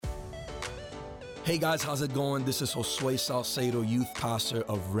Hey guys, how's it going? This is Josue Salcedo, youth pastor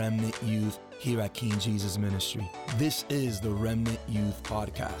of Remnant Youth here at King Jesus Ministry. This is the Remnant Youth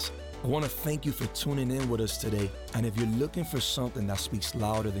Podcast. I want to thank you for tuning in with us today. And if you're looking for something that speaks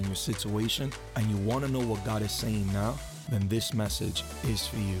louder than your situation and you want to know what God is saying now, then this message is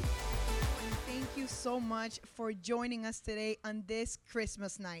for you. Thank you so much for joining us today on this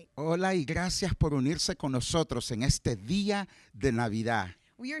Christmas night. Hola y gracias por unirse con nosotros en este día de Navidad.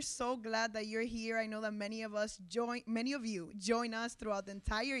 We are so glad that you're here. I know that many of you join us throughout the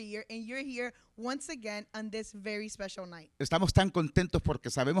entire year, and you're here once again on this very special night. Estamos tan contentos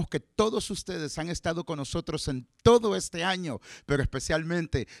porque sabemos que todos ustedes han estado con nosotros en todo este año, pero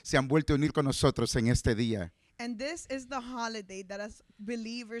especialmente se han vuelto a unir con nosotros en este día. And this is the holiday that as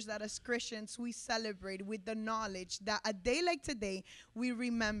believers, that as Christians, we celebrate with the knowledge that a day like today, we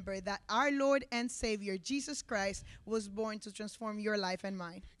remember that our Lord and Savior, Jesus Christ, was born to transform your life and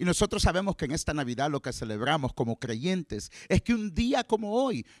mine. Y nosotros sabemos que en esta Navidad lo que celebramos como creyentes es que un día como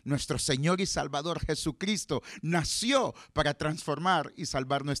hoy, nuestro Señor y Salvador Jesucristo nació para transformar y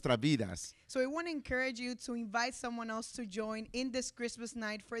salvar nuestras vidas. So I want to encourage you to invite someone else to join in this Christmas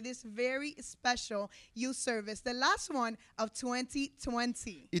night for this very special youth service, the last one of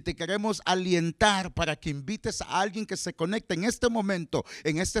 2020. Y te queremos alientar para que invites a alguien que se conecte en este momento,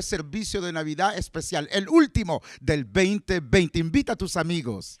 en este servicio de Navidad especial, el último del 2020. Invita a tus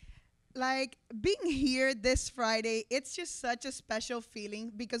amigos. Like being here this Friday, it's just such a special feeling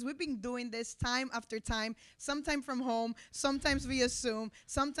because we've been doing this time after time, sometimes from home, sometimes via Zoom,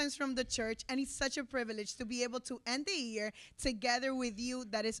 sometimes from the church, and it's such a privilege to be able to end the year together with you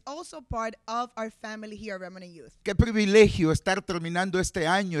that is also part of our family here at Remnant Youth. Qué privilegio estar terminando este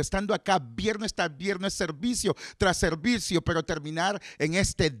año, estando acá viernes tras viernes, servicio tras servicio, pero terminar en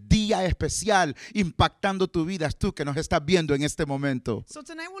este día especial, impactando tu vida, tú que nos estás viendo en este momento. So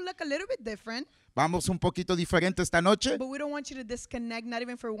tonight will look a little bit different, Vamos un poquito diferente esta noche, but we don't want you to disconnect, not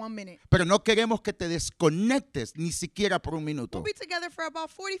even for 1 minute. pero no queremos que te desconectes ni siquiera por un minuto. We'll be together for about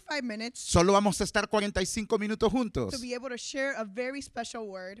 45 minutes Solo vamos a estar 45 minutos juntos, to be able to share a very special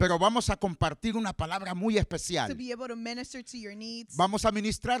word, pero vamos a compartir una palabra muy to especial. be able to minister to your needs, Vamos a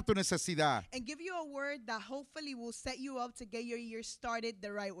ministrar tu necesidad and give you a word that hopefully will set you up to get your year started the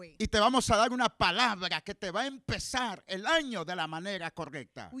right way. y te vamos a dar una palabra que te va a empezar el año de la manera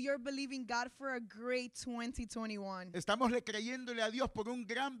correcta. We are believing God for a great 2021. Estamos creyéndole a Dios por un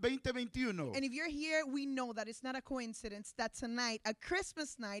gran 2021. And if you're here, we know that it's not a coincidence that tonight, a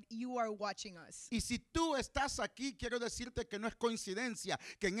Christmas night, you are watching us. Y si tú estás aquí, quiero decirte que no es coincidencia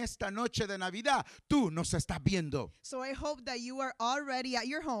que en esta noche de Navidad tú nos estás viendo. So I hope that you are already at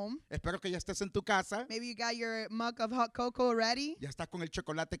your home. Espero que ya estés en tu casa, Maybe you got your mug of hot cocoa ready. ya estás con el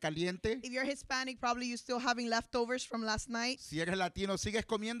chocolate caliente. If you're Hispanic, probably you're still having leftovers from last night. Si eres latino, sigues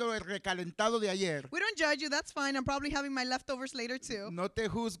comiendo el recalentado de ayer. We don't judge you, that's fine. I'm probably having my leftovers later too. No te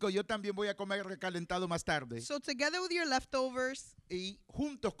juzgo, yo también voy a comer el recalentado más tarde. So together with your leftovers, Y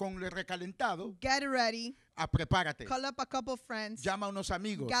juntos con el recalentado, get ready, prepárate. call up a couple friends, Llama a unos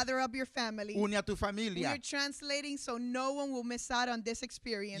amigos. gather up your family. Une a tu We familia. are translating so no one will miss out on this Y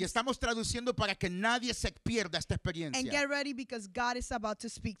experience. estamos traduciendo para que nadie se pierda esta And experiencia. get ready because God is about to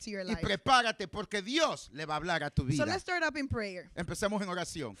speak to your Y life. prepárate porque Dios le va a hablar a tu So vida. let's start up in prayer. Empecemos en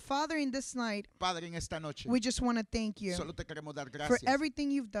oración. Father, in this night, Padre, en esta noche we just want to thank you solo te queremos dar for gracias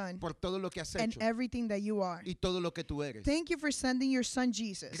everything you've done por todo lo que has and hecho everything that you are. y todo lo que tú eres. Thank you for sending your son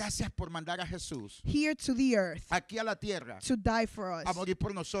Jesus Gracias por mandar a Jesús here to the earth aquí a la tierra to die for us. a morir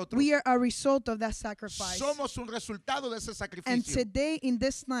por nosotros. We are a result of that sacrifice. Somos un resultado de ese And sacrificio. today, in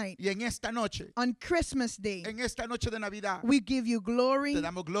this night, Y en esta noche, on Christmas Day, en esta noche de Navidad, we give you glory, te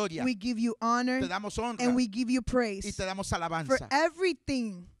damos gloria, we give you honor, te damos honra and we give you y praise te damos for alabanza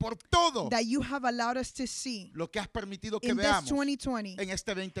everything por todo that you have allowed us to see lo que has permitido que in this veamos 2020 en este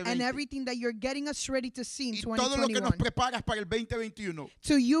and 2020 everything that you're getting us ready to see in y todo lo que nos 2021. preparas para el 2021.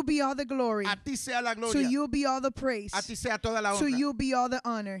 To you be all the glory. A ti sea la To gloria, you be all the praise. a ti sea toda la To honra, you be all the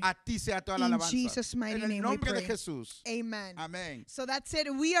honor. a ti sea toda la In alabanza. Jesus' mighty En el name we nombre de pray. Jesús. Amen. Amén. So that's it.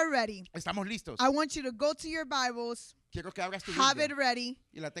 We are ready. Estamos listos. I want you to go to your Bibles, Quiero que abras tu have it Biblia ready,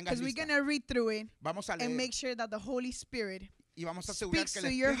 y la tengas because we're lista. going to read through it Vamos a and leer make sure that the Holy Spirit, y vamos a asegurar speaks que to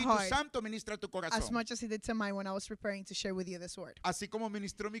el your Espíritu heart Santo ministra tu as corazón. much as He did to mine when I was preparing to share with you this word. Así como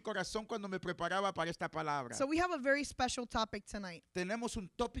ministró mi corazón cuando me preparaba para esta palabra. So we have a very special topic tonight. Tenemos un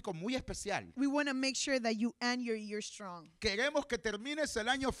tópico muy especial. We want to make sure that you end your year strong. Queremos que termines el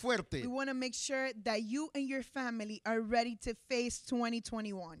año fuerte. We want to make sure that you and your family are ready to face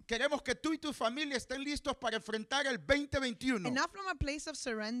 2021. Queremos que tú y tu familia estén listos para enfrentar el 2021. And not from a place of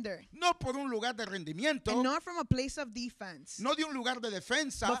surrender. No por un lugar de rendimiento, And not from a place of defense. no de un lugar de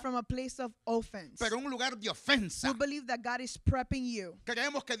defensa, but from a place of offense. pero un lugar de ofensa. We believe that God is prepping you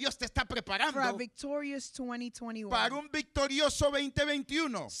Creemos que Dios te está for a preparando victorious 2021. para un victorioso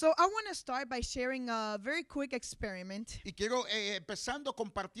 2021. So I want to start by sharing a very quick experiment. Y quiero empezando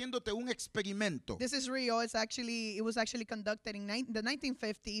compartiéndote un experimento. This is real. It was actually conducted in the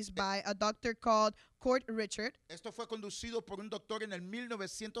 1950s by a doctor called Court Richard. Esto fue conducido por un doctor en el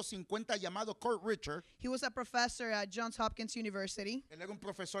 1950 llamado Court Richard. He was a professor at Johns Hopkins University, Él era un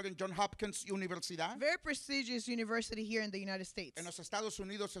profesor en Johns Hopkins Universidad. very prestigious university here in the United States. En los Estados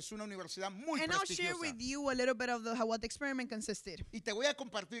Unidos es una universidad muy And I'll share prestigiosa. with you a little bit of what the experiment consisted. Y te voy a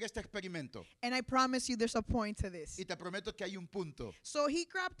compartir este experimento. And I promise you there's a point to this. Y te prometo que hay un punto. So he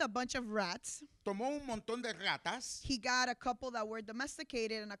grabbed a bunch of rats. Tomó un montón de ratas. He got a couple that were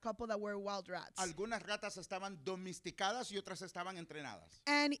domesticated and a couple that were wild rats. Algunas ratas estaban domesticadas y otras estaban entrenadas.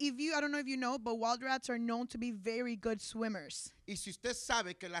 And I don't know if you know, but wild rats are known to be very good swimmers. Y si usted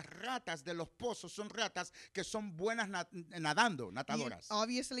sabe que las ratas de los pozos son ratas que son buenas nadando, natadoras.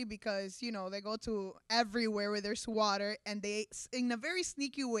 Obviously, because, they go to everywhere where there's water and they, in a very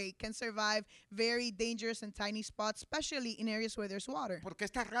sneaky way, can survive very dangerous and tiny spots, especially in areas where there's water. Porque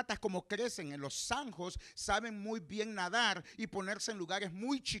estas ratas, como crecen en los zanjos, saben muy bien nadar y ponerse en lugares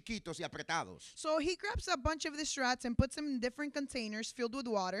muy chiquitos y apretados. So he grabs a bunch of these rats and puts them in different containers filled with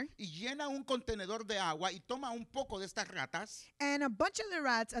water. Y llena un contenedor de agua y toma un poco de estas ratas. And a bunch of the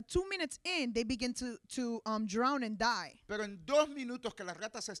rats, at 2 minutes in, they begin to drown and die. Pero en 2 minutos que las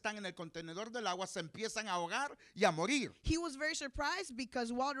ratas están en el contenedor del agua, se empiezan a ahogar y a morir. He was very surprised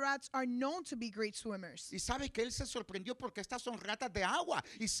because wild rats are known to be great swimmers. Y sabe que él se sorprendió porque estas son ratas de agua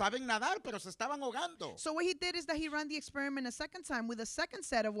y saben nadar, pero se estaban ahogando. So what he did is that he ran the experiment a second time with a second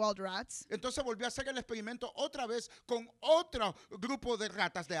set of wild rats. Entonces volvió a hacer el experimento otra vez con otro grupo de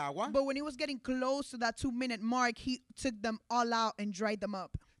ratas de agua. But when he was getting close to that 2-minute mark, he took them all out and dried them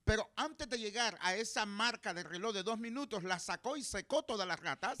up. Pero antes de llegar a esa marca de reloj de 2 minutos, la sacó y secó todas las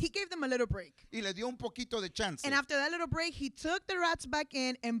ratas He gave them a little break. y le dio un poquito de chance. And after that little break, he took the rats back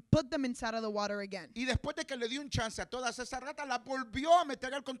in and put them inside of the water again. Y después de que le dio un chance a todas esas ratas, las volvió a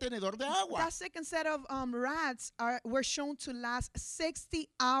meter al contenedor de agua. That second set of rats were shown to last 60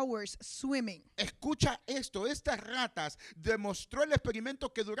 hours swimming. Escucha esto, estas ratas demostró el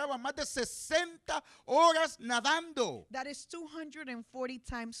experimento que duraba más de 60 horas nadando. That is 240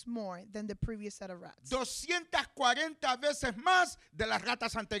 times more than the previous set of rats. 240 veces más de las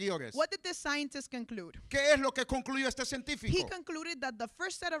ratas anteriores. What did the scientists conclude? ¿Qué es lo que concluyó este He científico? concluded that the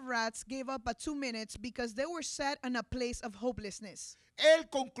first set of rats gave up at 2 minutes because they were set in a place of hopelessness. Él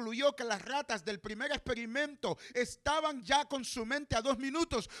concluyó que las ratas del primer experimento estaban ya con su mente a 2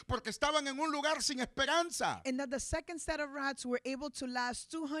 minutos porque estaban en un lugar sin esperanza. And that the second set of rats were able to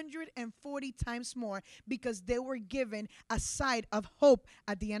last 240 times more because they were given a sight of hope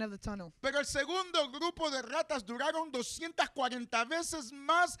at the end of the tunnel. Pero el segundo grupo de ratas duraron 240 veces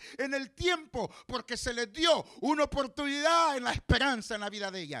más en el tiempo porque se les dio una oportunidad en la esperanza en la vida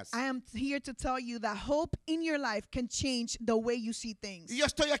de ellas. I am here to tell you that hope in your life can change the way you see things. Y yo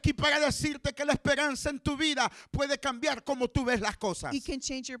estoy aquí para decirte que la esperanza en tu vida puede cambiar cómo tú ves las cosas. It can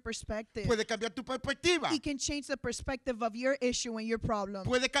change your perspective. Puede cambiar tu perspectiva. It can change the perspective of your issue and your problem.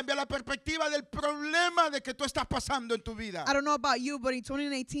 Puede cambiar la perspectiva del problema de que tú estás pasando en tu vida. I don't know about you, but in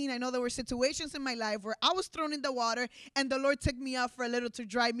 2018, I know there were situations in my life where I was thrown in the water and the Lord took me out for a little to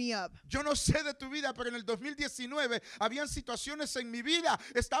dry me up. Yo no sé de tu vida, pero en el 2019 habían situaciones en mi vida.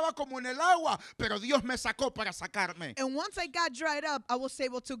 Estaba como en el agua, pero Dios me sacó para sacarme. And once I got dried up, I was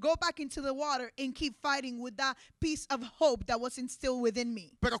able to go back into the water and keep fighting with that piece of hope that was instilled within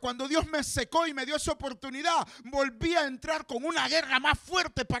me. Pero cuando Dios me secó y me dio esa oportunidad, volví a entrar con una guerra más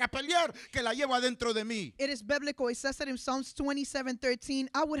fuerte para pelear que la llevo adentro de mí. It is biblical. It says that in Psalms 27:13,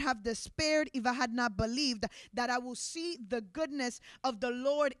 I would have despaired if I had not believed that I will see the goodness of the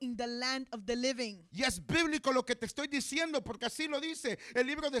Lord in the land of the living. Y es bíblico lo que te estoy diciendo, porque así lo dice el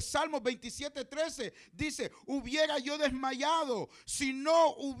libro de Salmos 27:13. Dice, hubiera yo desmayado si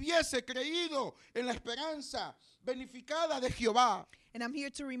no hubiese creído en la esperanza beneficada de Jehová. And I'm here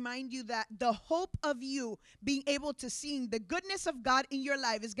to remind you that the hope of you being able to see the goodness of God in your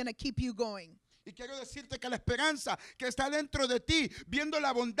life is going to keep you going. Y quiero decirte que la esperanza que está dentro de ti, viendo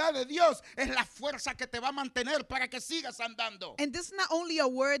la bondad de Dios, es la fuerza que te va a mantener para que sigas andando. And this is not only a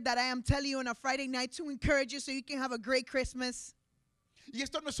word that I am telling you on a Friday night to encourage you so you can have a great Christmas. Y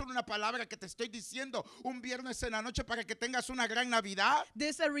esto no es solo una palabra que te estoy diciendo un viernes en la noche para que tengas una gran Navidad.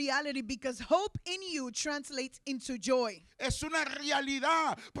 This is a reality because hope in you translates into joy. Es una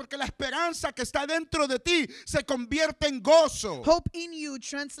realidad porque la esperanza que está dentro de ti se convierte en gozo. Hope in you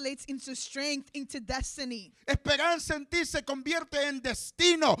translates into strength, into destiny. Esperanza en ti se convierte en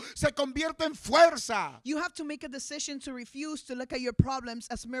destino, se convierte en fuerza. You have to make a decision to refuse to look at your problems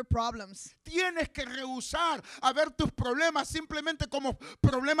as mere problems. Tienes que rehusar a ver tus problemas simplemente como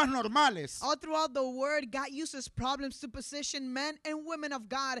problemas normales. All throughout the word, God uses problems to position men and women of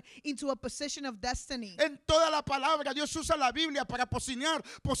God into a position of destiny. En toda la palabra, Dios usa la Biblia para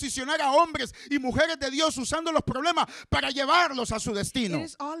posicionar a hombres y mujeres de Dios usando los problemas para llevarlos a su It destino.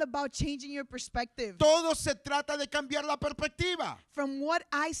 is all about changing your perspective. Todo se trata de cambiar la perspectiva. From what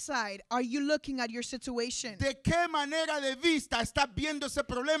eyesight are you looking at your situation? ¿De qué manera de vista estás viendo ese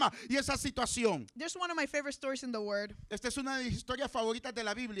problema y esa situación? There's one of my favorite stories in the word, Esta es una de mis historias favoritas de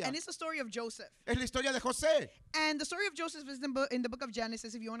la Biblia. and it's the story of Joseph. Es la historia de José. And the story of Joseph is in the book of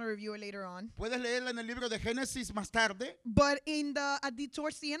Genesis if you want to review it later on. Puedes leerla en el libro de Génesis más tarde. But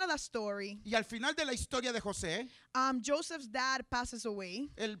towards the end of that story, Y al final de la historia de José, Joseph's dad passes away.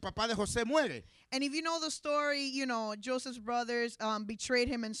 el papá de José muere. And if you know the story, you know, Joseph's brothers betrayed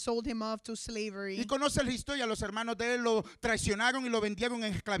him and sold him off to slavery. Y conoces la historia, los hermanos de él lo traicionaron y lo vendieron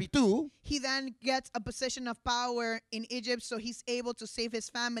en esclavitud. He then gets a position of power in Egypt, so he's able to save his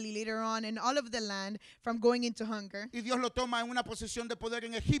family later on and all of the land from going into hunger. Y Dios lo toma en una posición de poder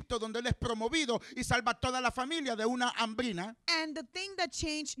en Egipto, donde él es promovido y salva a toda la familia de una hambrina. And the thing that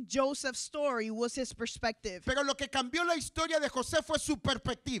changed Joseph's story was his perspective. Pero lo que cambió la historia de José fue su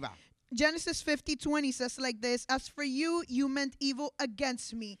perspectiva. Genesis 50:20 says like this, "As for you, you meant evil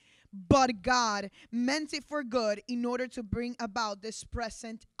against me, but God meant it for good in order to bring about this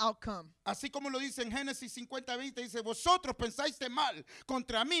present outcome." Así como lo dice en Génesis 50:20, dice, vosotros pensáis mal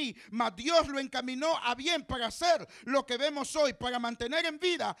contra mí, mas Dios lo encaminó a bien para hacer lo que vemos hoy, para mantener en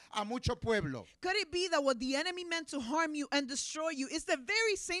vida a mucho pueblo. Could it be that what the enemy meant to harm you and destroy you is the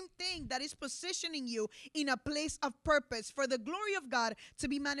very same thing that is positioning you in a place of purpose for the glory of God to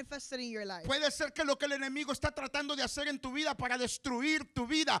be manifested in your life? Puede ser que lo que el enemigo está tratando de hacer en tu vida para destruir tu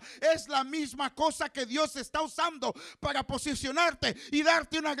vida es la misma cosa que Dios está usando para posicionarte y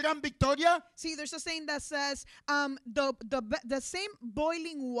darte una gran victoria. See, there's a saying that says the same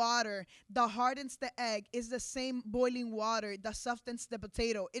boiling water that hardens the egg is the same boiling water that softens the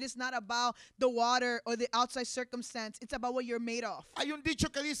potato. It is not about the water or the outside circumstance. It's about what you're made of. Hay un dicho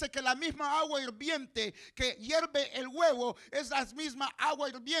que dice que la misma agua hirviente que hierve el huevo es la misma agua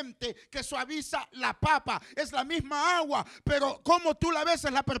hirviente que suaviza la papa. Es la misma agua, pero como tú la ves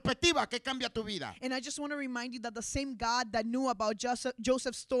es la perspectiva que cambia tu vida. And I just want to remind you that the same God that knew about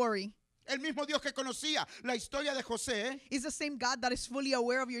Joseph's story El mismo Dios que conocía la historia de José is the same God that is fully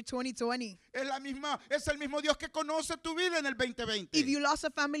aware of your 2020. es el mismo Dios que conoce tu vida en el 2020. If you lost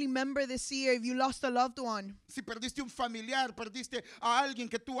a family member this year, if you lost a loved one, Si perdiste un familiar, perdiste a alguien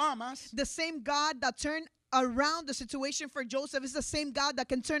que tú amas, the same God that turned around the situation for Joseph is the same God that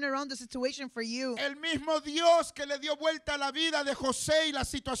can turn around the situation for you. el mismo Dios que le dio vuelta a la vida de José y la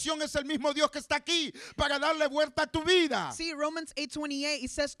situación es el mismo Dios que está aquí para darle vuelta a tu vida. See, Romans 8:28, it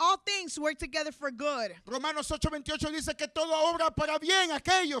says, all things work together for good. Romanos 8:28 dice que todo obra para bien a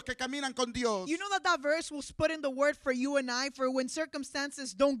aquellos que caminan con Dios. You know that verse was put in the word for you and I for when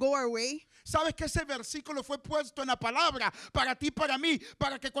circumstances don't go our way? ¿Sabes que ese versículo fue puesto en la palabra para ti y para mí?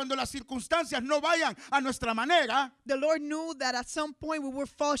 Para que cuando las circunstancias no vayan a nuestra manera, The Lord knew that at some point we would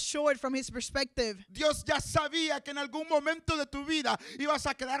fall short from his perspective. Dios ya sabía que en algún momento de tu vida ibas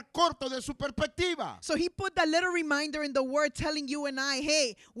a quedar corto de su perspectiva. So he put that little reminder in the word telling you and I,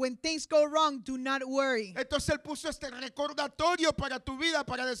 hey, when things go wrong, do not worry. Entonces Él puso este recordatorio para tu vida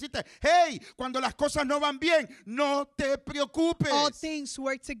para decirte, hey, cuando las cosas no van bien, no te preocupes. All things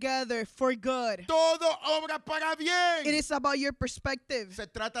work together for good. Todo obra para bien. It is about your perspective. Se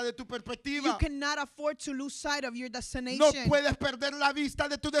trata de tu You perspectiva. cannot afford to lose sight of your No destination. puedes perder la vista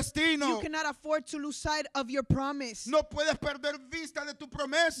de tu You destino. cannot afford to lose sight of your promise. No puedes perder vista de tu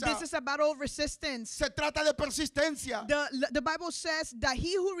promesa. This is a battle of resistance. Se trata de persistencia. The Bible says that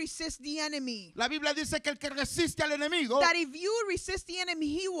he who resists the enemy, La Biblia dice que el que resiste al enemigo, that if you resist the enemy,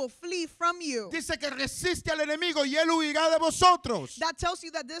 he will flee from you. dice que resiste al enemigo y él huirá de vosotros. That tells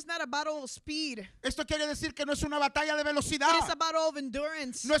you that this is not a battle of speed. Esto quiere decir que no es una batalla de velocidad. It is a battle of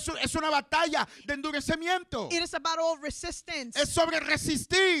endurance. No es una batalla de endurecimiento. enfrentamiento. It is a battle of resistance. Es sobre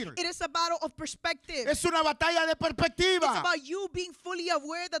resistir. It is a battle of perspective. Es una batalla de It's perspectiva. about you being fully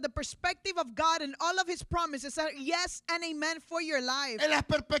aware that the perspective of God and all of His promises are yes and amen for your life. Es la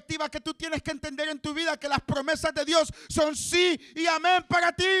perspectiva que tú tienes que entender en tu vida, que las promesas de Dios son sí y amén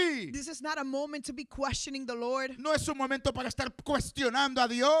para ti. This is not a moment to be questioning the Lord. No es un momento para estar cuestionando a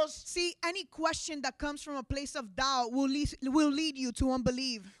Dios. See, any question that comes from a place of doubt will lead you to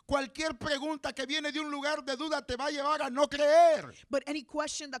unbelief. Cualquier pregunta que viene de un lugar de duda te va a llevar a no creer. But any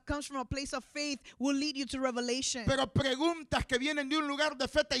question that comes from a place of faith will lead you to revelation. Pero preguntas que vienen de un lugar de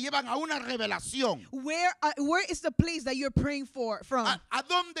fe te llevan a una revelación. Where is the place that you're praying from? ¿A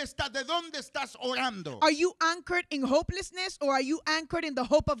dónde estás? ¿De dónde estás orando? Are you anchored in hopelessness or are you anchored in the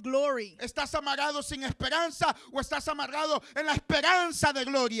hope of glory? ¿Estás amarrado sin esperanza o estás amarrado en la esperanza de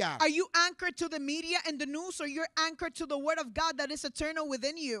gloria? Are you anchored to the media and the news or you're anchored to the word of God that is eternal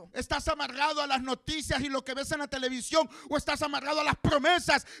within you? ¿Estás amarrado a las noticias y lo que ves en la televisión o estás amarrado a las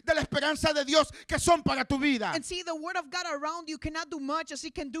promesas de la esperanza de Dios que son para tu vida? And see, the word of God around you cannot do much as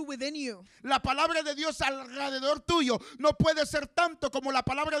it can do within you. La palabra de Dios alrededor tuyo no puede ser tanto como la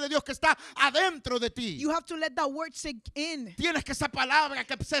palabra de Dios que está adentro de ti. You have to let that word sink in. Tienes que esa palabra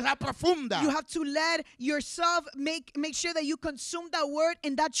que sea profunda. You have to let yourself make sure that you consume that word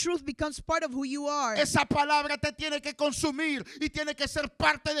and that truth becomes part of who you are. Esa palabra te tiene que consumir y tiene que ser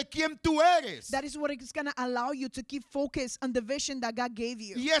parte de quien tú eres. That is what is going to allow you to keep focused on the vision that God gave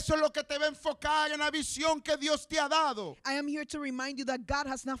you. Y eso es lo que te va a enfocar en la visión que Dios te ha dado. I am here to remind you that God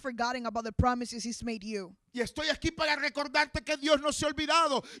has not forgotten about the promises He's made you. Y estoy aquí para recordarte que Dios no se ha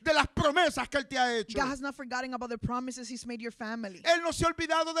olvidado de las promesas que Él te ha hecho. God has not forgotten about the promises He's made your family. Él no se ha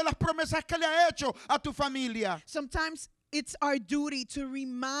olvidado de las promesas que le ha hecho a tu familia. Sometimes it's our duty to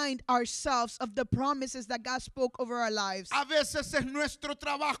remind ourselves of the promises that God spoke over our lives. A veces es nuestro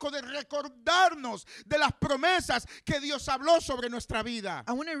trabajo de recordarnos de las promesas que Dios habló sobre nuestra vida.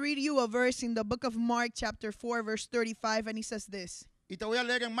 I want to read you a verse in the book of Mark chapter 4 verse 35, and he says this. Y te voy a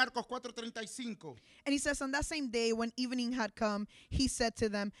leer en Marcos 4:35. And he says, on that same day when evening had come, he said to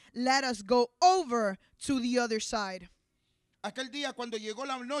them, let us go over to the other side. Aquel día cuando llegó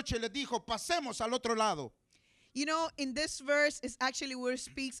la noche les dijo, pasemos al otro lado. You know, in this verse is actually where it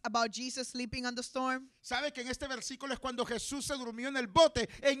speaks about Jesus sleeping on the storm. ¿Sabe que en este versículo es cuando Jesús se durmió en el bote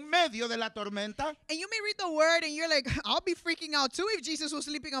en medio de la tormenta? And you may read the word and you're like, I'll be freaking out too if Jesus was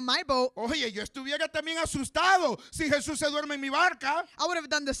sleeping on my boat. Oye, yo estuviera también asustado si Jesús se duerme en mi barca. I would have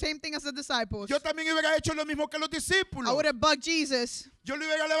done the same thing as the disciples. Yo también hubiera hecho lo mismo que los I discípulos. would have bugged Jesus Yo lo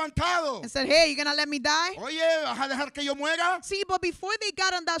hubiera levantado. and said, hey, you gonna let me die? Oye, ¿vas a dejar que yo muera? See, but before they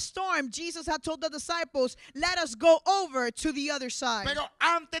got on that storm, Jesus had told the disciples, let us go over to the other side. Pero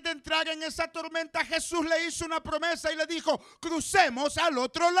antes de entrar en esa tormenta, Jesús le hizo una promesa y le dijo, crucemos al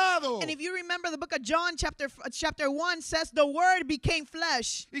otro lado. And if you remember, the book of John chapter 1 says the word became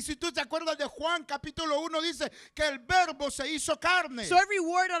flesh. Y si tú te acuerdas de Juan capítulo 1, dice que el verbo se hizo carne. So every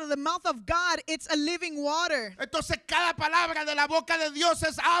word out of the mouth of God, it's a living water. Entonces cada palabra de la boca de Dios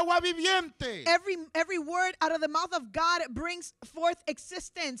es agua viviente. Every word out of the mouth of God brings forth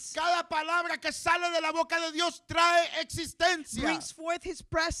existence, Cada palabra que sale de la boca de Dios trae existencia. brings forth His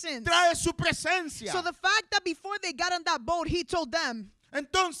presence. Trae su presencia. So the fact that before they got on that boat, He told them,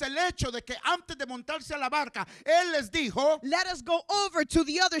 Entonces el hecho de que antes de montarse a la barca, Él les dijo, let us go over to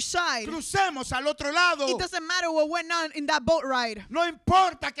the other side. crucemos al otro lado. It doesn't matter what went on in that boat ride. No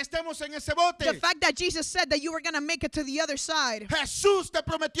importa que estemos en ese bote. The fact that Jesus said that you were going to make it to the other side Jesús te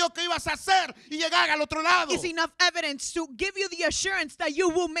prometió que ibas a hacer y llegar al otro lado. is enough evidence to give you the assurance that you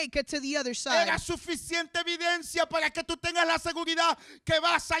will make it to the other side. Era suficiente evidencia para que tú tengas la seguridad que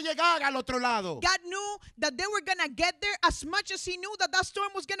vas a llegar al otro lado. God knew that they were going to get there as much as He knew that that storm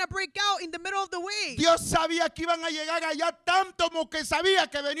was going to break out in the middle of the way. Dios sabía que iban a llegar allá tanto como que sabía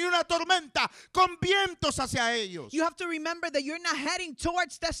que venía una tormenta con vientos hacia ellos. You have to remember that you're not heading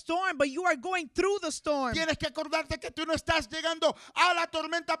towards the storm, but you are going through the storm. Tienes que acordarte que tú no estás llegando a la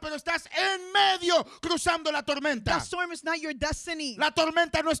tormenta, pero estás en medio cruzando la tormenta. That storm is not your destiny. La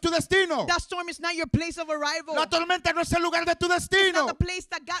tormenta no es tu destino. That storm is not your place of arrival. La tormenta no es el lugar de tu It's destino. not the place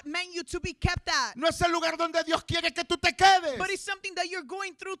that God meant you to be kept at. No es el lugar donde Dios quiere que tú te quedes. But it's something that you're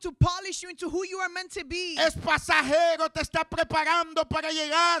going through to polish you into who you are meant to be. Es pasajero, te está preparando para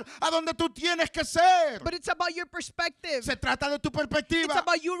llegar a donde tú tienes que ser. But it's about your perspective. Se trata de tu It's perspectiva.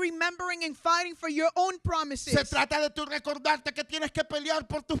 about you remembering and fighting for your own promises. Se trata de tu recordarte que tienes que pelear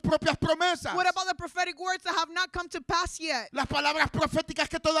por tus propias promesas. What about the prophetic words that have not come to pass yet? Las palabras proféticas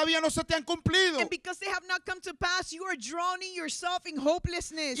que todavía no se te han cumplido. And because they have not come to pass, you are drowning yourself in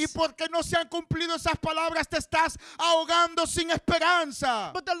hopelessness. Y porque no se han cumplido esas palabras, te estás ahogando sin esperanza.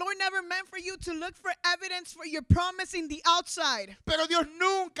 esperanza. But the Lord never meant for you to look for evidence for your promise in the outside. Pero Dios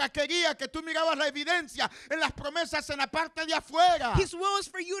nunca quería que tú mirabas la evidencia en las promesas en la parte de afuera. His will is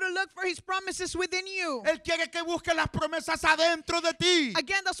for you to look for his promises within you. Él quiere que busques las promesas adentro de ti.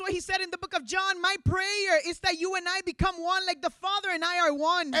 Again, that's what he said in the book of John. My prayer is that you and I become one like the Father and I are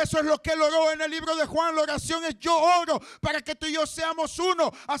one. Eso es lo que él oró en el libro de Juan. La oración es: yo oro para que tú y yo seamos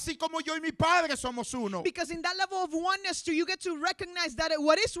uno, así como yo y mi Padre somos uno. Because in that level of oneness, you get to recognize that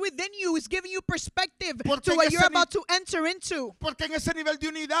what is within you is giving you perspective Porque to en what ese you're about to enter into. Porque en ese nivel de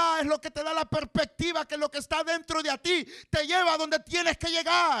unidad es lo que te da la perspectiva que lo que está dentro de a ti te lleva a donde tienes que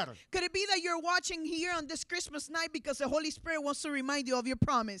llegar. Could it be that you're watching here on this Christmas night because the Holy Spirit wants to remind you of your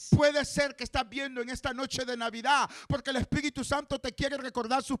promise? Puede ser que estás viendo en esta noche de Navidad porque el Espíritu Santo te quiere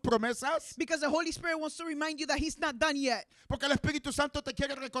recordar sus promesas. Because the Holy Spirit wants to remind you that He's not done yet. Porque el Espíritu Santo te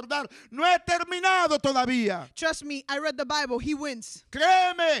quiere recordar: no he terminado todavía. Trust me, I read the Bible. He wins.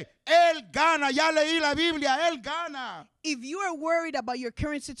 Créeme, Él gana. Ya leí la Biblia, Él gana. If you are worried about your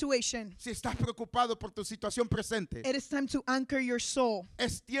current situation, Si estás preocupado por tu situación presente, it is time to anchor your soul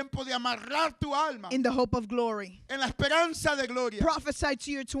es tiempo de amarrar tu alma in the hope of glory. en la esperanza de gloria. Prophesy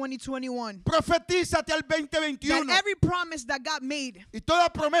to your 2021 Profetízate al that 2021 every promise that God made y toda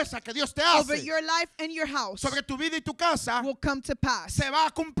promesa que Dios te over hace your life and your house sobre tu vida y tu casa will come to pass. se va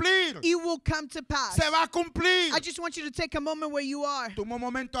a cumplir. It will come to pass. Se va a cumplir. I just want you to take a moment where you are Toma un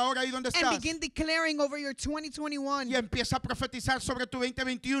momento ahora ahí donde and estás begin declaring over your 2021. y empieza a profetizar sobre tu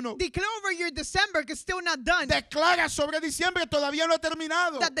 2021. Declare over your December, because still not done. Declara sobre diciembre, todavía no ha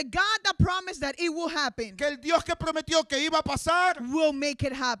terminado. That the God that promised that it will happen Que el Dios que prometió que iba a pasar will make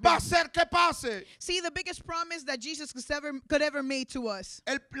it va happen. a hacer que pase. See, the biggest promise that Jesus could ever made to us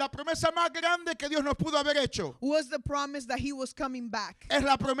La promesa más grande que Dios nos pudo haber hecho was the promise that He was coming back. es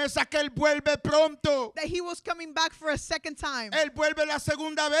la promesa que Él vuelve pronto. That He was coming back for a second time. Él vuelve la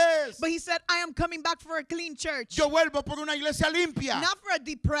segunda vez. But He said, I am coming back for a clean church. Yo vuelvo por una iglesia limpia. Not for a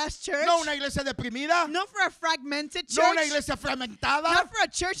depressed church. No una iglesia deprimida. Not for a fragmented church. No una iglesia fragmentada. Not for a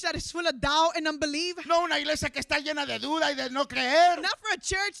church that is full of doubt and unbelief. No una iglesia que está llena de duda y de no creer. Not for a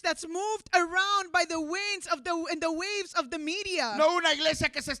church that's moved around by the winds of and the waves of the media. No una iglesia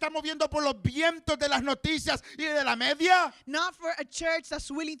que se está moviendo por los vientos de las noticias y de la media. Not for a church that's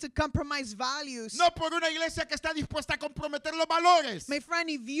willing to compromise values. No por una iglesia que está dispuesta a comprometer los valores. My friend,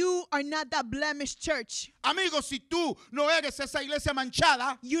 if you are not that blemished church, Amigos, si tú no eres esa iglesia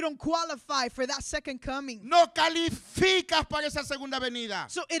manchada, you don't qualify for that second coming. no calificas para esa segunda venida.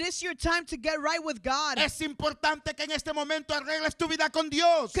 So it is your time to get right with God. Es importante que en este momento arregles tu vida con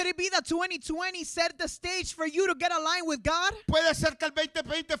Dios. Could it be that 2020 set the stage for you to get aligned with God? Puede ser que el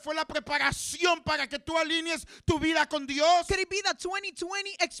 2020 fue la preparación para que tú alinees tu vida con Dios. Could it be that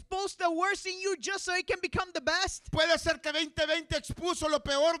 2020 exposed the worst in you just so it can become the best? Puede ser que 2020 expuso lo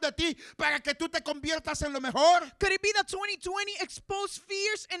peor de ti para que tú te conviertas en lo mejor. Could it be that 2020 exposed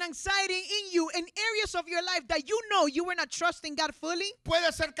fears and anxiety in you in areas of your life that you know you were not trusting God fully?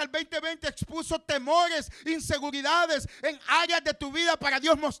 Puede ser que el 2020 expuso temores, inseguridades en áreas de tu vida para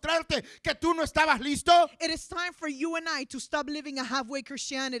Dios mostrarte que tú no estabas listo. It is time for you and I to stop living a halfway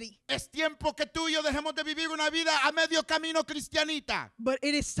Christianity. Es tiempo que tú y yo dejemos de vivir una vida a medio camino cristianita. But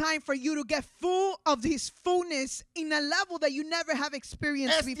it is time for you to get full of His fullness in a level that you never have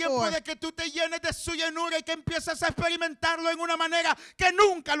experienced Es tiempo before. de que tú te llenes de su llenura y que empieces a experimentarlo en una manera que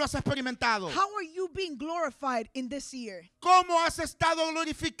nunca lo has experimentado. How are you being glorified in this year? ¿Cómo has estado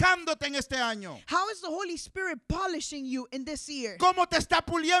glorificándote en este año? How is the Holy Spirit polishing you in this year? ¿Cómo te está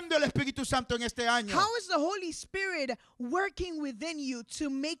puliendo el Espíritu Santo en este año? How is the Holy Spirit working within you to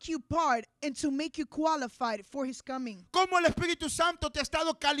make you part and to make you qualified for His coming? ¿Cómo el Espíritu Santo te ha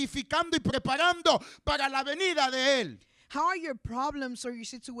estado calificando y preparando para la venida de Él? How are your problems or your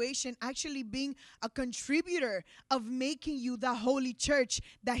situation actually being a contributor of making you the holy church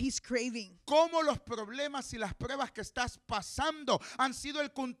that He's craving? ¿Cómo los problemas y las pruebas que estás pasando han sido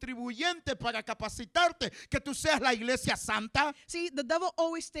el contribuyente para capacitarte que tú seas la iglesia santa? See, the devil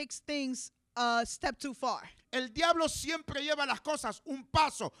always takes things a step too far. El diablo siempre lleva las cosas un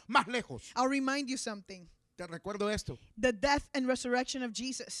paso más lejos. I'll remind you something. Te recuerdo esto. The death and resurrection of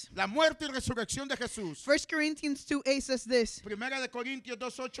Jesus. La muerte y resurrección de Jesús. 1 Corinthians 2:8 says this. Primera de Corintios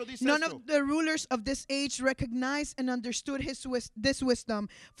 2:8 dice None esto. of the rulers of this age recognized and understood this wisdom.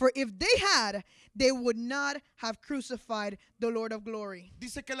 For if they had, they would not have crucified the Lord of glory.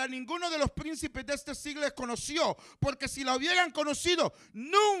 Dice que ninguno de los príncipes de este siglo les conoció, porque si la hubieran conocido,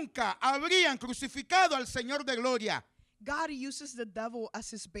 nunca habrían crucificado al Señor de gloria. God uses the devil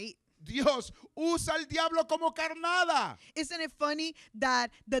as His bait. Dios usa al diablo como carnada. Isn't it funny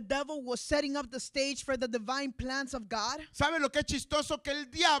that the devil was setting up the stage for the divine plans of God? ¿Sabe lo que es chistoso? Que el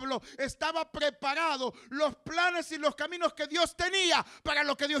diablo estaba preparado los planes y los caminos que Dios tenía para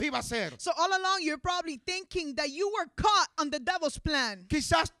lo que Dios iba a hacer. So all along you're probably thinking that you were caught on the devil's plan.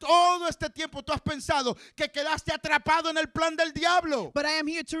 Quizás todo este tiempo tú has pensado que quedaste atrapado en el plan del diablo. But I am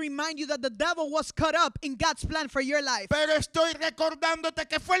here to remind you that the devil was caught up in God's plan for your life. Pero estoy recordándote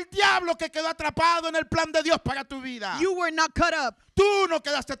que fue el diablo que quedó atrapado en el plan de Dios para tu vida. You were not caught up. Tú no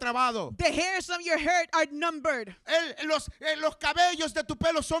quedaste trabado. The hairs on your head are numbered. Los cabellos de tu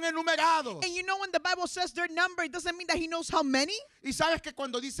pelo son enumerados. And you know when the Bible says they're numbered, it doesn't mean that he knows how many. Y sabes que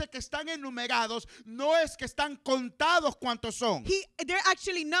cuando dice que están enumerados, no es que están contados cuántos son. They're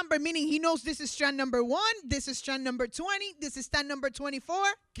actually numbered, meaning he knows this is strand number 1, this is strand number 20, this is strand number 24.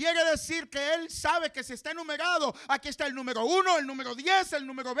 Quiere decir que él sabe que si está enumerado, aquí está el número 1, el número 10, el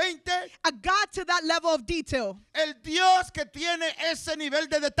número 20. A God to that level of detail. El Dios que tiene ese nivel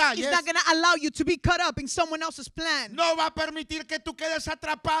de He's detalles not going to allow you to be caught up in someone else's plan. no va a permitir que tú quedes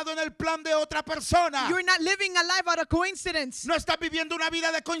atrapado en el plan de otra persona. You're not living a life out of coincidence. No estás viviendo una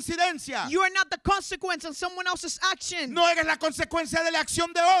vida de coincidencia. You are not the consequence of someone else's action. No eres la consecuencia de la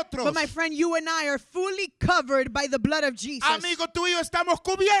acción de otros. But my friend, you and I are fully covered by the blood of Jesus. Amigo, tú y yo estamos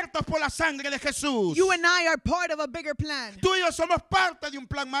cubiertos por la sangre de Jesús. You and I are part of a bigger plan. Tú y yo somos parte de un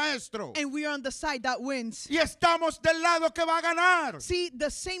plan maestro. And we are on the side that wins. Y estamos del lado que va a ganar. See, the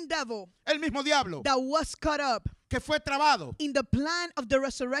same devil El mismo diablo that was caught up que fue trabado in the plan of the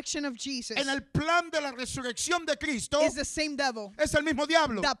resurrection of Jesus en el plan de la resurrección de Cristo is the same devil es el mismo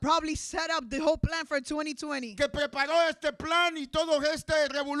diablo that probably set up the whole plan for 2020. que preparó este plan y todo este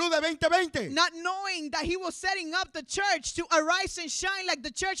revolú de 2020. Not knowing that he was setting up the church to arise and shine like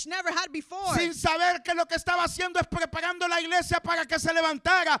the church never had before. Sin saber que lo que estaba haciendo es preparando la iglesia para que se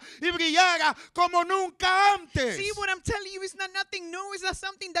levantara y brillara como nunca antes. See, what I'm telling you is not nothing new. It's not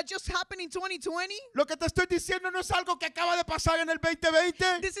something that just happened in 2020. Lo que te estoy diciendo no es algo que acaba de pasar en el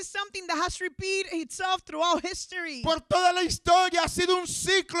 2020. This is something that has repeated itself throughout history. Por toda la historia ha sido un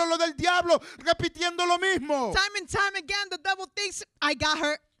ciclo lo del diablo repitiendo lo mismo. Time and time again, the devil thinks, I got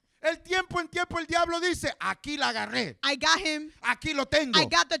her. El tiempo en tiempo el diablo dice, aquí la agarré, I got him. aquí lo tengo, I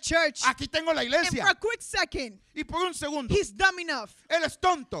got the church. aquí tengo la And for iglesia. a quick second, Y por un segundo, he's dumb enough él es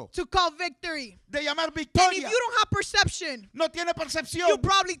tonto to call victory. de llamar And if victoria. you don't have perception, No tiene you percepción.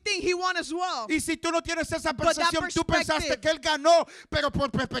 probably think he won as well. Y si tú no tienes esa But that percepción, tú pensaste perspective- que él ganó, pero por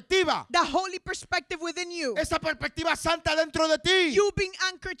perspectiva. The holy perspective within you. Esa perspectiva santa dentro de ti. You being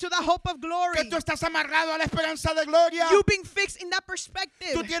anchored to the hope of glory. Que tú estás amarrado a la esperanza de gloria. You being fixed in that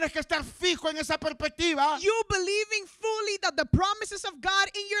perspective. Tú tienes que estar fijo en esa perspectiva. You believing fully that the promises of God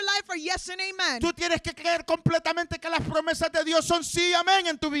in your life are yes and amen. Tú tienes que creer completamente que las promesas de Dios son sí, amén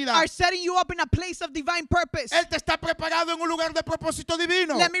en tu vida. Are setting you up in a place of divine purpose. Él te está preparado en un lugar de propósito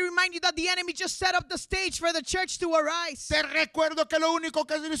divino. Let me remind you that the enemy just set up the stage for the church to arise. Te recuerdo que lo único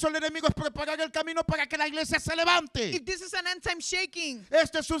que hizo el enemigo es preparar el camino para que la iglesia se levante. If this is an end time shaking,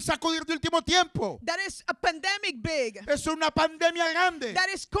 Este es un sacudir de último tiempo. that is a pandemic big, Es una pandemia grande. that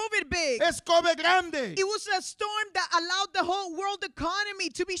is COVID big. Es COVID grande. It was a storm that allowed the whole world economy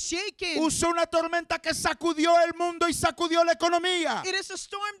to be shaken. Usó una tormenta que sacudió el mundo y sacudió la economía. It is a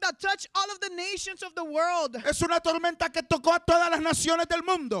storm that touched all of the nations of the world. Es una tormenta que tocó a todas las naciones del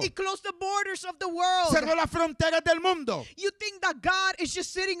mundo. It closed the borders of the world. Cerró las fronteras del mundo. You think that God is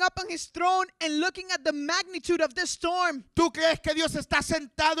just sitting up on his throne and looking at the magnitude of this storm? ¿Tú crees que Dios está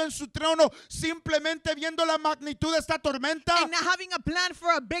sentado en su trono simplemente viendo la magnitud de esta tormenta? And not having a plan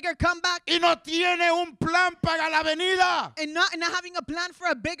for a bigger comeback? Y no tiene un plan para la venida. And not having a plan for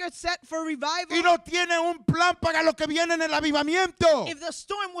a bigger set for revival? Y no tiene un plan para lo que viene en el avivamiento. If the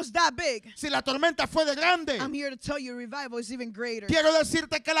storm was that big, Si la tormenta fue de grande, I'm here to tell you revival is even greater. quiero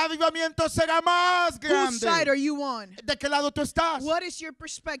decirte que el avivamiento será más Whose side are grande. you on? ¿De qué lado tú estás? What is your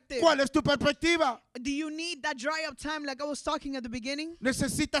perspective? ¿Cuál es tu perspectiva? Do you need that dry up time like I was talking at the beginning?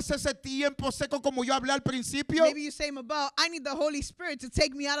 ¿Necesitas ese tiempo seco como yo hablé al principio? Maybe you say, Mabel, I need the Holy Spirit to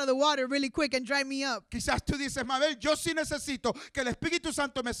take me out of the water really quick and dry me up. Quizás tú dices, Mabel, yo sí necesito que el Espíritu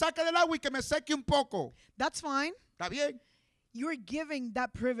Santo me saque del agua y que me seque un poco. That's fine. ¿Está bien? You're giving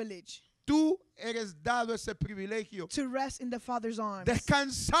that privilege Tú eres dado ese privilegio. to rest in the Father's arms.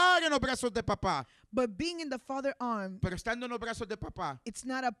 Descansar en los brazos de papá. But being in the Father's arms, Pero estando en los brazos de papá, it's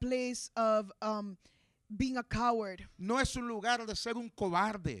not a place of being a coward. no es un lugar de ser un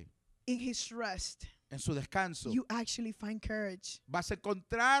cobarde. In his rest, En su descanso you actually find courage. vas a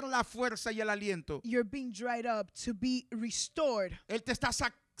encontrar la fuerza y el aliento. You're being dried up to be restored. Él te está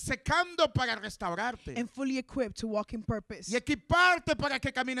secando para restaurarte and fully equipped to walk in purpose. y equiparte para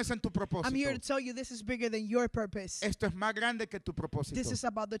que camines en tu I'm here to propósito. tell you this is bigger than your purpose. Esto es más grande que tu propósito. This is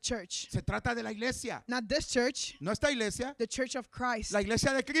about the church. Se trata de la iglesia, Not this church, no esta iglesia, the church of Christ. la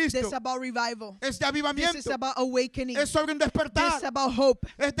iglesia de This is Cristo. about revival. Es de This is avivamiento, about awakening. es sobre un This is despertar, about hope.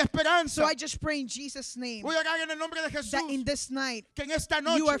 es de esperanza. So I just pray in Jesus' name Voy a orar en el nombre de Jesús that in this night que en esta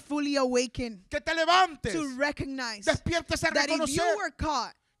you are noche fully awakened que te levantes, to recognize despiertes a that if you reconocer were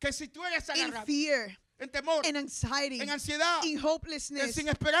caught que si tú eres in agarrado fear, en temor, in anxiety, en ansiedad, in en hopelessness, sin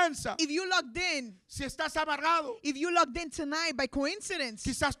esperanza, if you logged in, si estás amarrado, if you logged in tonight by coincidence,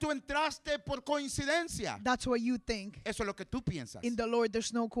 quizás tú entraste por coincidencia. that's what you think. Eso es lo que tú piensas. In the Lord,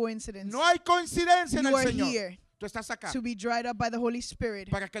 there's no coincidence. No hay coincidencia en You el are Señor. here Tú estás acá to be dried up by the Holy Spirit,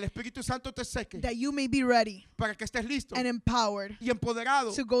 para que el Espíritu Santo te seque, that you may be ready para que estés listo and empowered y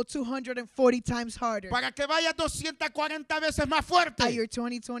empoderado, to go 240 times harder para que vayas 240 veces más fuerte. at your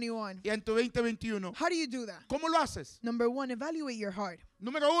 2021. Y en tu 2021, How do you do that? ¿cómo lo haces? Number one, evaluate your heart.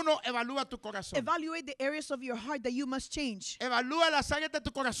 Número uno, evalúa tu corazón. Evaluate the areas of your heart that you must change. Evalúa las áreas de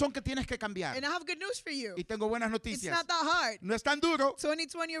tu corazón que tienes que cambiar. And I have good news for you. Y tengo buenas It's noticias. not that hard. No es tan duro.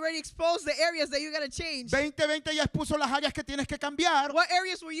 2020 already exposed the areas that you gotta change. 2020 ya expuso las áreas que tienes que cambiar. What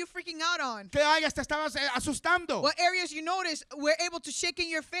areas were you freaking out on? ¿Qué áreas te estabas asustando? What areas you noticed were able to shake in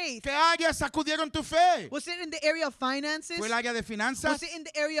your faith? ¿Qué áreas sacudieron tu fe? Was it in the area of finances? ¿Fue el área de finanzas? Was it in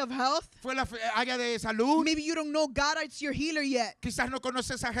the area of health? ¿Fue la área de salud? Maybe you don't know God as your healer yet. Quizás no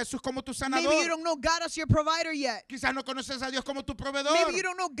conoces a Jesús como tu Maybe you sanador. don't know God as your provider yet. Quizás no conoces a Dios como tu proveedor. Maybe you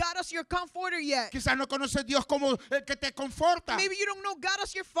don't know God as your comforter yet. Quizás no conoces a Dios como el que te conforta. Maybe you don't know God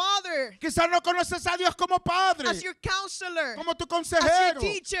as your father, Quizás no conoces a Dios como padre, as your counselor, como tu as your consejero,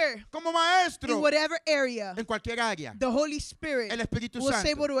 teacher. como In maestro, whatever area, en cualquier área. the Holy Spirit El Espíritu was Santo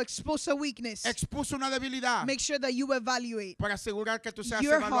able to expose a weakness. expuso una debilidad Make sure that you evaluate para asegurar que tú seas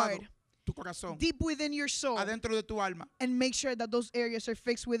your evaluado, heart tu corazón, deep within your soul adentro de tu alma, and make sure that those areas are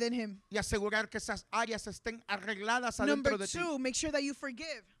fixed within Him. y asegurar que esas áreas estén arregladas Number adentro de ti. two, make sure that you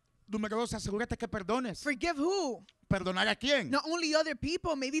forgive. Número dos, asegúrate que perdones. Forgive who? ¿Perdonar a quién? Not only other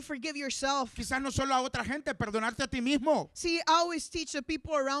people, maybe forgive yourself. Quizás no solo a otra gente, perdonarte a ti mismo. See, I always teach the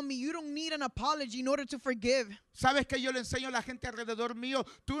people around me, you don't need an apology in order to forgive. ¿Sabes que yo le enseño a la gente alrededor mío?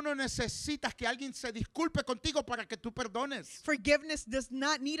 Tú no necesitas que alguien se disculpe contigo para que tú perdones. Forgiveness does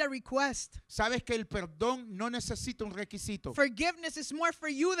not need a request. ¿Sabes que el perdón no necesita un requisito? Forgiveness is more for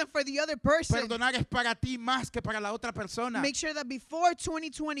you than for the other person. Perdonar es para ti más que para la otra persona. Make sure that before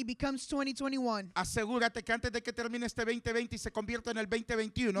 2020 becomes 2021, Asegúrate que antes de que termine este 2020 y se convierta en el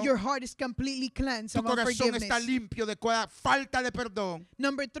 2021, your heart is completely cleansed tu of corazón está unforgiveness. limpio de falta de perdón.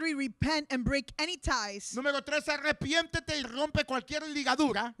 Number three, repent and break any ties Número 3, arrepiéntete y rompe cualquier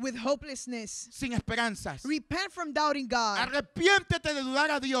ligadura with hopelessness. sin esperanzas. Repent from doubting God. Arrepiéntete de dudar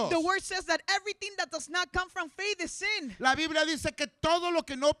a Dios. The word says that everything that does not come from faith is sin. La Biblia dice que todo lo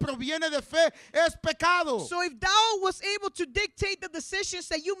que no proviene de fe es pecado. So if thou was able to dictate the decisions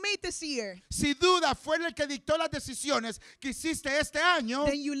that you made this year, Si duda fue el que dictó las decisiones que hiciste este año,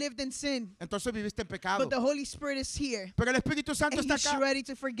 then you lived in sin. entonces viviste en pecado. But the Holy Spirit is here, Pero el Espíritu Santo and está He's acá ready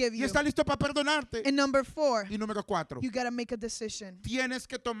to forgive y you. está listo para perdonarte. And number four, Y número 4, you got to make a decision tienes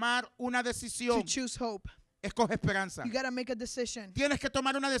que tomar una to decisión. choose hope. Escoge esperanza. You got to make a decision Tienes que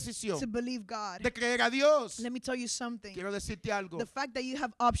tomar una decisión to believe God. de creer a Dios. Let me tell you something. Quiero decirte algo. The fact that you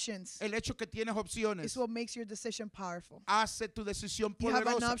have options El hecho que tienes opciones is what makes your decision powerful. hace tu decisión You have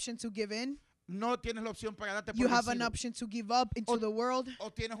an poderosa. option to give in. No tienes la opción para darte You por have an vencido. option to give up into the world.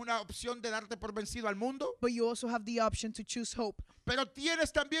 O tienes una opción de darte por vencido al mundo. But you also have the option to choose hope. Pero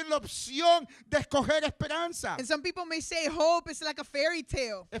tienes también la opción de escoger esperanza. And some people may say hope is like a fairy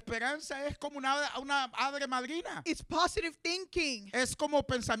tale. Esperanza es como una madre madrina. It's positive thinking. Es como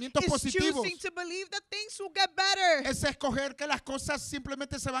pensamientos It's positivos. choosing to believe that things will get better. Es escoger que las cosas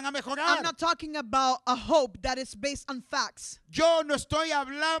simplemente se van a I'm mejorar. not talking about a hope that is based on facts. Yo no estoy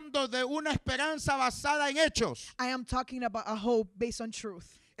hablando de una esperanza basada en hechos. I am talking about a hope based on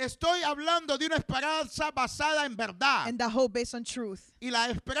truth. Estoy hablando de una esperanza basada en verdad. And that hope based on truth, Y la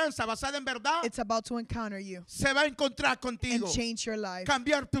esperanza basada en verdad it's about to encounter you se va a encontrar and contigo. change your life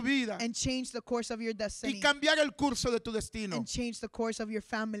Cambiar tu vida. and change the course of your Y destiny cambiar el curso de tu destino. and change the course of your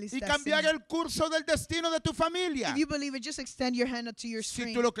family's Y cambiar destiny. el curso del destino de tu familia. If you believe it, just extend your hand up to your Si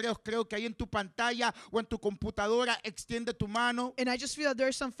screen. tú lo crees, creo que ahí en tu pantalla o en tu computadora extiende tu mano. And I just feel that there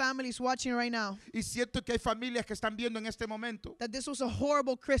are some families watching right now Y siento que hay familias que están viendo en este momento. that this was a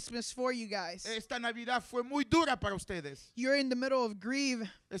horrible Christmas for you guys. Esta Navidad fue muy dura para ustedes. You're in the middle of grief.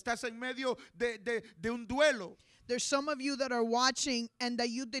 Estás en medio de un duelo. There's some of you that are watching and that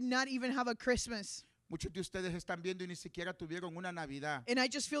you did not even have a Christmas. Muchos de ustedes están viendo y ni siquiera tuvieron una Navidad. And I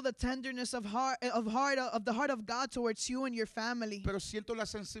just feel the tenderness of the heart of God towards you and your family. Pero siento la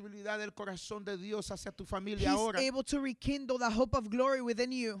sensibilidad del corazón de Dios hacia tu He's familia ahora. able to rekindle the hope of glory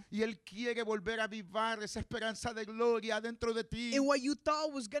within you. Y Él quiere volver a avivar esa esperanza de gloria dentro de ti. And what you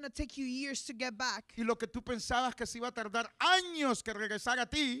thought was going to take you years to get back Y lo que tú pensabas que se iba a tardar años que regresar a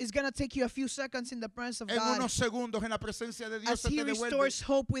ti, is going to take you a few seconds in the presence of en God. unos segundos en la presencia de Dios As se He te devuelve. restores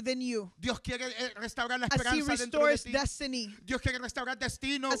hope within you. Dios quiere restaurar la As He esperanza dentro de restores ti. destiny. Dios quiere restaurar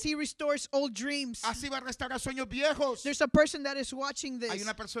destino. As He restores old dreams. Así va a restaurar sueños viejos. There's a person that is watching Hay this.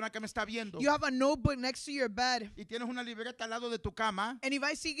 una persona que me está viendo You have a notebook next to your bed. y tienes una libreta al lado de tu cama And if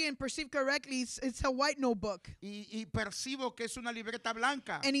I see it and perceive correctly, it's a white notebook. y percibo que es una libreta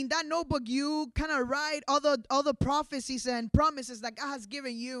blanca. And in that notebook, you kind of write all the prophecies and promises that God has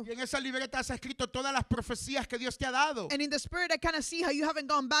given you. Y en esa libreta has escrito todas las profecías que Dios te ha dado. And in the spirit, I kind of see how you haven't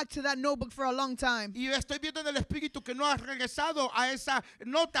gone back to that notebook for a long time. Y estoy viendo en el espíritu que no has regresado a esas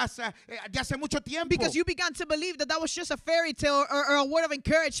notas de hace mucho tiempo. Because you began to believe that was just a fairy tale or a word of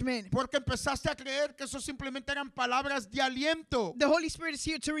encouragement. Porque empezaste a creer que eso simplemente eran palabras de aliento. The Holy Spirit is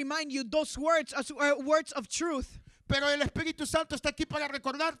here to remind you those words are words of truth. Pero el Espíritu Santo está aquí para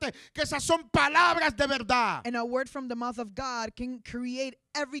recordarte que esas son palabras de verdad. And a word from the mouth of God can create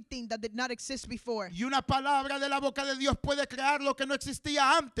everything that did not exist before. Y una palabra de la boca de Dios puede crear lo que no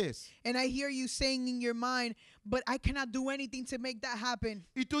existía antes. And I hear you saying in your mind, but I cannot do anything to make that happen.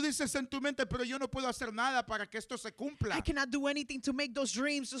 Y tú dices en tu mente, pero yo no puedo hacer nada para que esto se cumpla. I cannot do anything to make those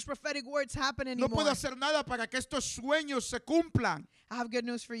dreams, those prophetic words happen No anymore. puedo hacer nada para que estos sueños se cumplan. I have good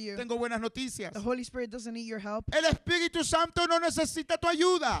news for you. Tengo buenas noticias. The Holy Spirit doesn't need your help. El Espíritu Santo no necesita tu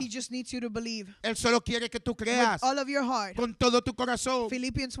ayuda. He just needs you to believe Él solo quiere que tú with creas all of your heart. con todo tu corazón.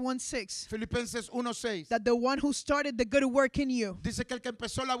 Philippians 1:6, Filipenses 1:6 that the one who started the good work in you dice que el que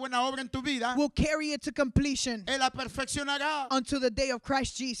empezó la buena obra en tu vida, will carry it to completion Él la perfeccionará until the day of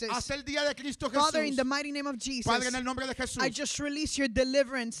Christ Jesus. hasta el día de Cristo Father, in Jesús. the mighty name of Jesus, Padre, en el nombre de Jesús, I just release your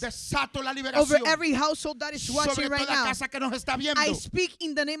deliverance desato la over liberación every household that is watching sobre right toda now. casa que nos está viendo. I speak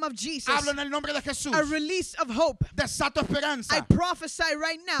in the name of Jesus Hablo en el nombre de Jesús. a release of hope. Desato esperanza. I prophesy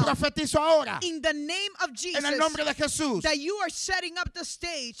right now Profetizo ahora in the name of Jesus en el nombre de Jesús that you are setting up the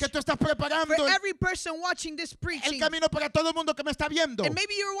stage que tú estás preparando for every person watching this el preaching. camino para todo el mundo que me está viendo. And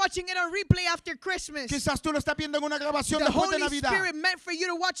maybe you're watching it on replay after Christmas. Quizás tú lo estás viendo en una grabación The después de Holy Navidad. Spirit meant for you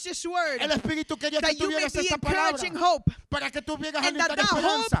to watch this word, El Espíritu quería que that you may tuvieras be esta palabra encouraging hope, para que tú vieras and that alimentar that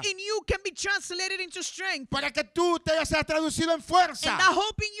esperanza, hope in you can be translated into strength, para que tú te seas traducido en fuerza, and that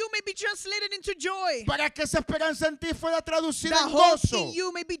hope in you may be translated into joy, para que esa esperanza en ti fuera traducida that en hope gozo, in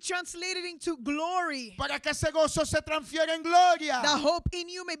you may be translated into glory, para que ese gozo se transfiera en gloria, that hope in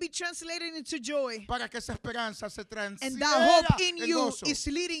you may be translated into joy, para que esa esperanza se and transfiera that hope in en you gozo. is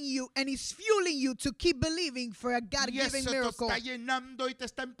leading you and is fueling you to keep believing for a Y God-given eso te miracle. está llenando y te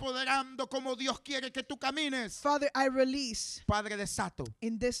está empoderando como Dios quiere que tú camines. Father, I release Padre, desato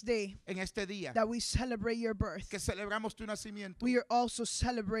in this day en este día that we celebrate your birth. que celebramos tu nacimiento, We are also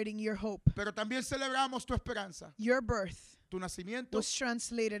celebrating your hope. pero también celebramos tu esperanza. Your birth Tu nacimiento was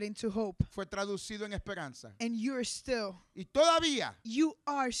translated into hope, fue traducido en esperanza. and you're still, Y todavía, you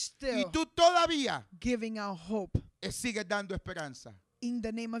are y still tú todavía giving out hope. sigues dando esperanza. In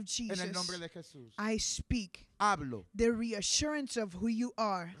the name of En el nombre Jesus, de Jesús. I speak Hablo, the reassurance of who you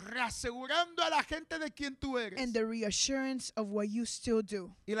are reasegurando a la gente de quien tú eres. and the reassurance of what you still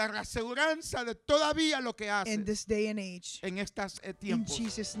do Y la reaseguranza de todavía lo que in haces this day and age. en estos In tiempos.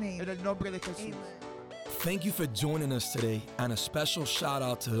 Jesus' En name, el nombre de Jesús. amen. Thank you for joining us today, and a special shout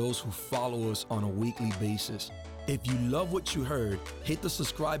out to those who follow us on a weekly basis. If you love what you heard, hit the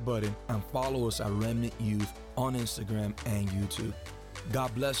subscribe button and follow us at Remnant Youth on Instagram and YouTube.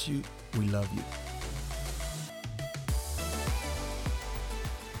 God bless you. We love you.